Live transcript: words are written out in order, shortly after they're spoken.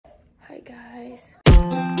right, guys.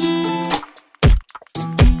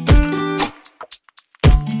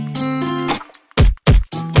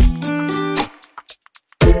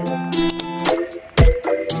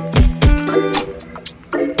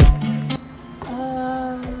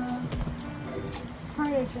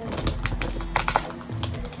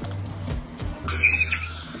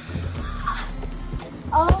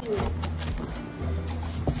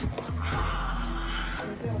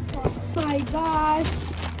 My gosh,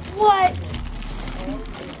 what?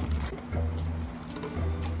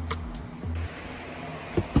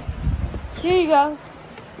 Here you go.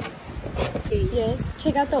 Yes,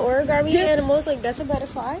 check out the origami animals. Like, that's a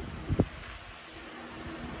butterfly.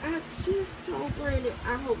 I just told Brandon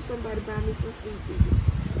I hope somebody buy me some sweet tea.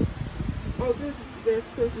 Oh, this is the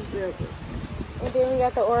best Christmas ever. And then we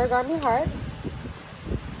got the origami heart.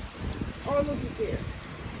 Oh, look at there.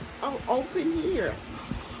 Oh, open here.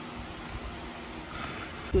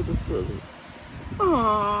 To the fullest.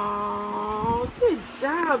 Oh, good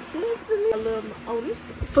job, Destiny. I love my, oh, this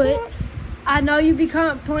But sucks. I know you be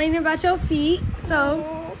complaining about your feet, so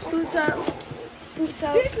who's up? Who's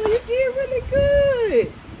up? Destiny, you did really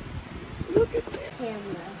good. Look at that.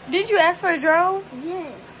 Camera. Did you ask for a drone?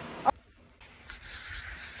 Yes. I'm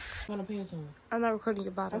gonna pants on. I'm not recording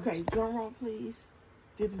your bottom. Okay, drum roll, please.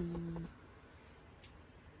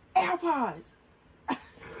 AirPods.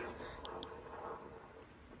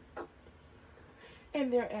 And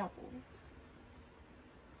they're Apple.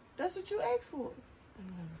 That's what you asked for.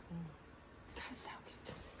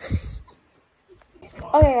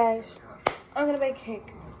 Okay, guys, I'm gonna make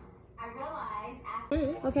cake.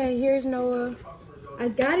 Okay, here's Noah. I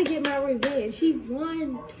gotta get my revenge. He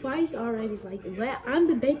won twice already. Like, I'm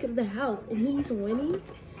the bake of the house, and he's winning.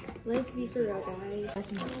 Let's be for real, guys.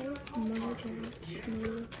 That's my turn.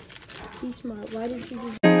 No. He's smart. Why did you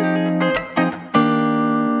do?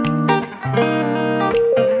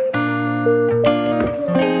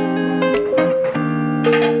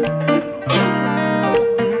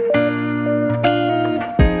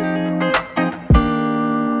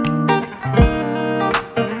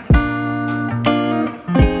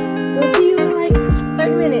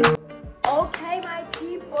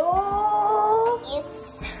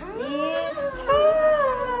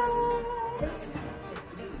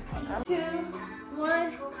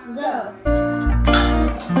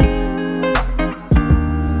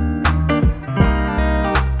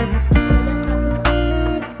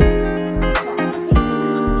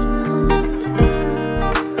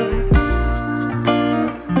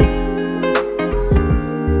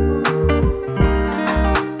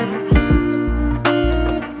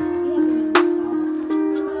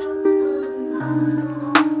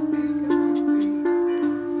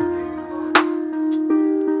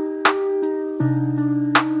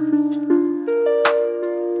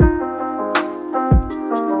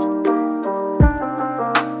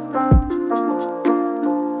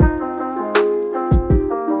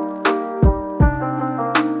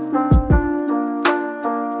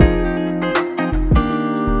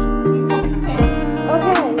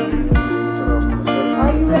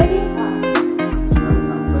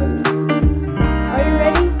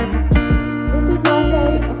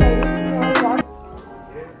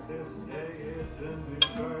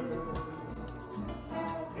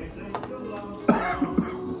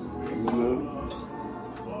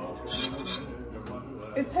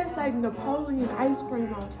 It tastes like Napoleon ice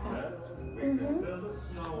cream on top.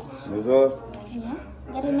 What's yours? Yeah.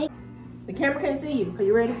 Gotta make. The camera can't see you. Are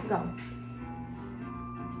you ready? Go.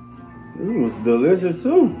 This was delicious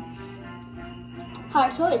too.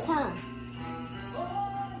 Hard choice, huh?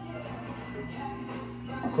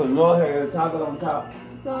 Cause Noah had chocolate on top.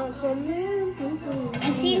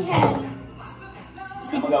 And she had.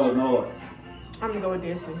 I forgot what Noah. I'm gonna go with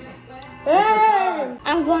Destiny.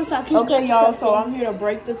 I'm going so I can Okay, get y'all. something. So I'm here to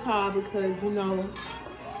break the tie because you know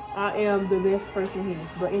I am the best person here.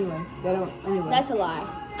 But anyway, That's a lie.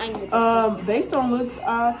 I'm the best. Based on looks,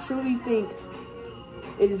 I truly think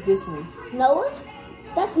it is this one. Noah?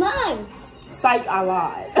 That's mine. Psych, I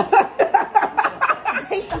lied.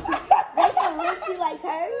 Based on looks, you like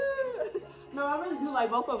hers? No, I really do like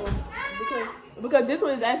both of them because this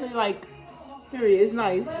one is actually like, period. It's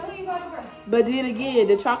nice. But then again,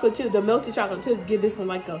 the chocolate chip, the melted chocolate chip, give this one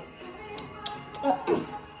like a.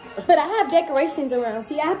 But I have decorations around.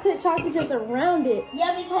 See, I put chocolate chips around it.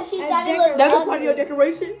 Yeah, because she got a little That's a ugly. part of your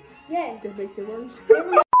decoration. Yes. That makes it worse.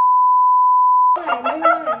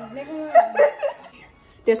 Never mind.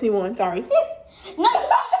 Destiny won. Sorry. No.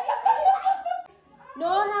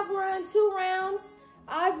 Noah have won 2 rounds.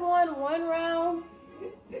 I've won 1 round.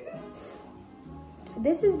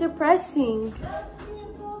 This is depressing.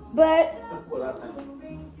 But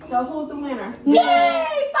so who's the winner? Me!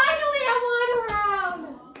 Finally, I won a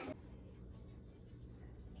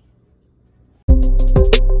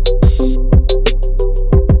round.